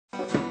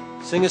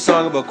Sing a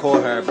song about Cole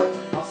Harbour.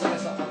 I'll sing a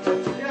song.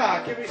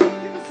 Yeah, give us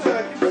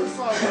a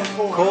song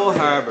about Cole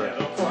Harbour.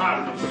 Yeah, Cole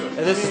Harbour, that's good.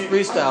 And this is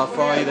freestyle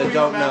for all you that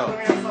don't know. We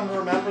have something to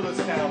remember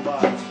this town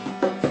by.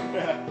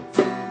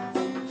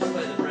 Just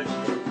play the bridge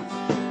here.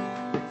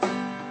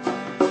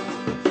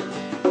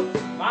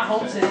 My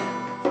home city.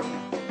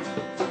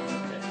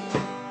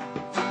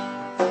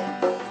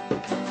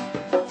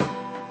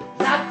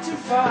 Not too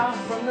far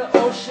from the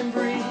ocean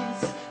breeze,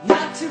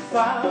 not too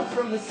far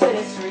from the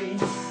city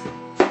streets,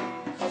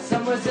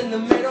 somewhere's in the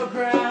middle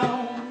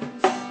ground.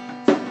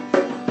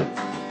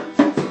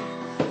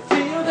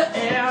 Feel the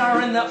air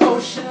and the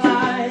ocean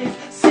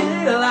life,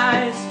 city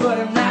lights, but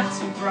I'm not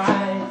too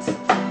bright.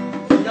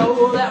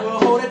 Know that we'll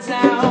hold it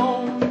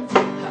down.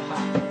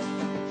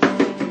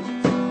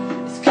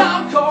 It's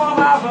called Cole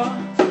Harbour,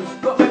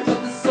 but we put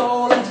the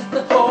soul into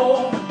the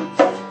hole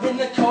in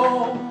the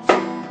cold.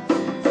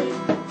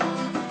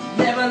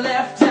 Never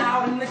left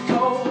out in the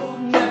cold,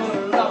 never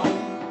alone.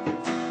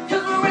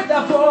 'Cause we're with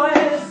our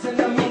boys in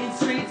the mean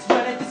streets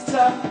when it gets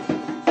tough.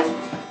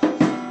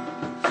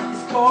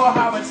 It's Cole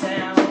Harbour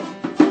town,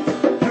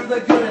 through the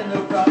good and the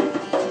rough.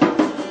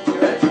 You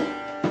ready?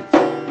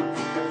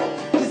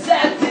 'Cause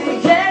at the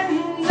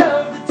end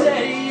of the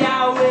day I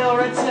will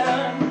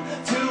return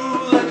to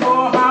the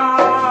Cole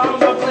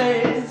Harbour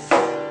place.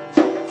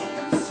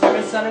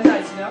 Swimming Sunday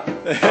nights, you know?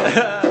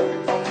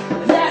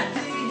 And at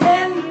the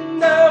end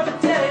of the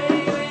day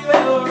we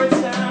will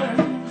return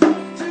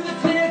to the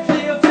clear,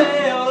 clear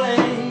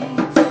valley.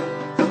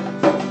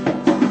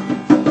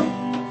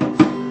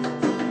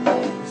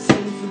 We've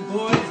seen some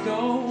boys go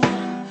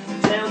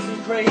down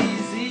some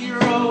crazy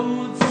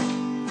roads,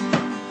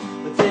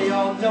 but they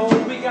all know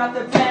we got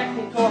their back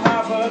and Cole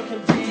Harbour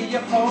can be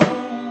your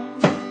home.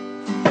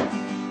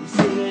 We've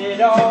seen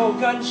it all,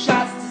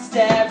 gunshots to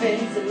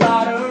stabbings and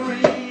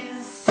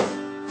lotteries.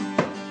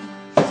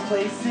 This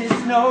place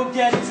is no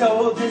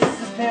ghetto, this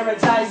is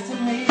paradise to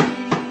me.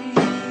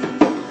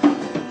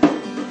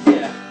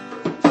 Yeah,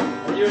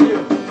 and you do.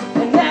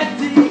 And at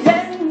the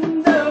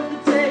end of the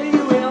day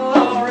we'll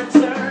all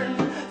return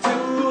to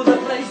the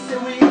place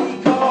that we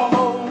call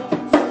home.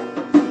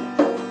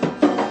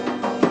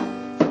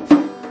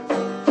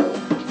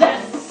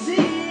 That's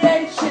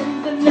C-H in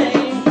the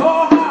name,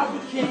 Cole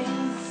Harbour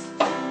Kings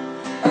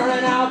are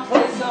in our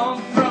place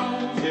on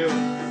throne. You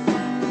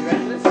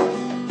ready for this?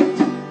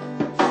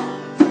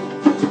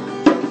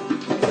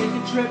 Take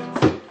a trip,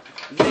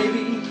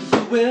 maybe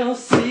you will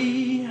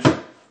see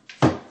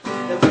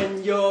that when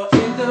you're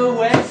in the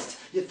West,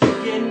 you're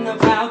thinking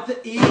about the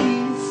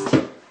East.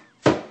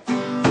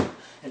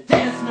 And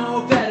there's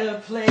no better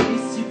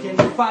place, you can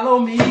follow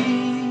me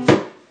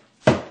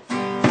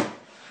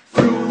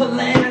through the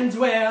land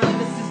where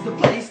this is the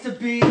place to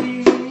be.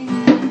 Here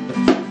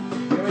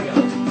we go.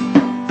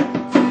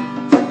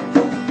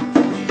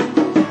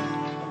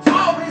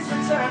 Always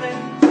returning,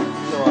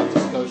 Go off to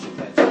Scotia,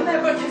 Pet.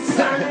 never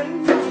concerning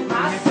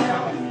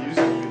myself.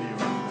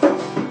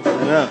 I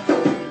know.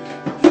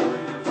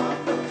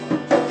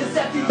 'Cause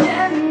at the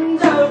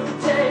end of the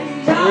day,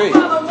 I'll Three.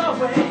 follow my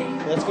way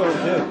Let's go to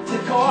two. to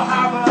Cole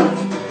Harbour.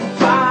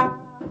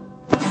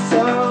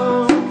 So,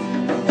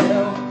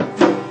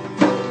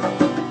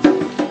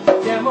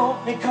 Demo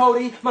and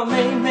Cody, my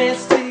main man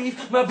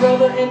Steve, my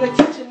brother in the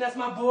kitchen, that's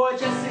my boy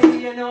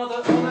Jesse, and all the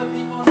other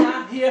people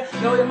not here,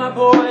 know you're my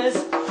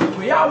boys.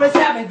 We always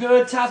having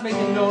good times,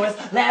 making noise.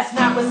 Last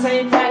night was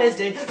St. Patty's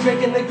Day,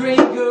 drinking the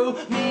green goo.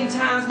 Mean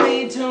times,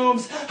 mean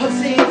tunes,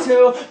 obscene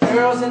too.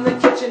 Girls in the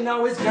kitchen,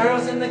 always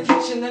girls in the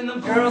kitchen, and them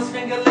girls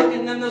finger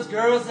licking, and those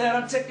girls that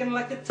are ticking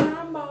like a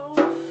time bomb.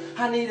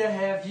 I need to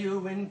have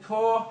you in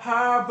Cole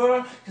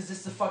Harbour, 'cause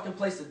it's the fucking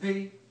place to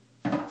be.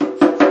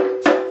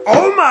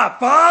 Oh my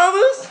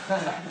fathers!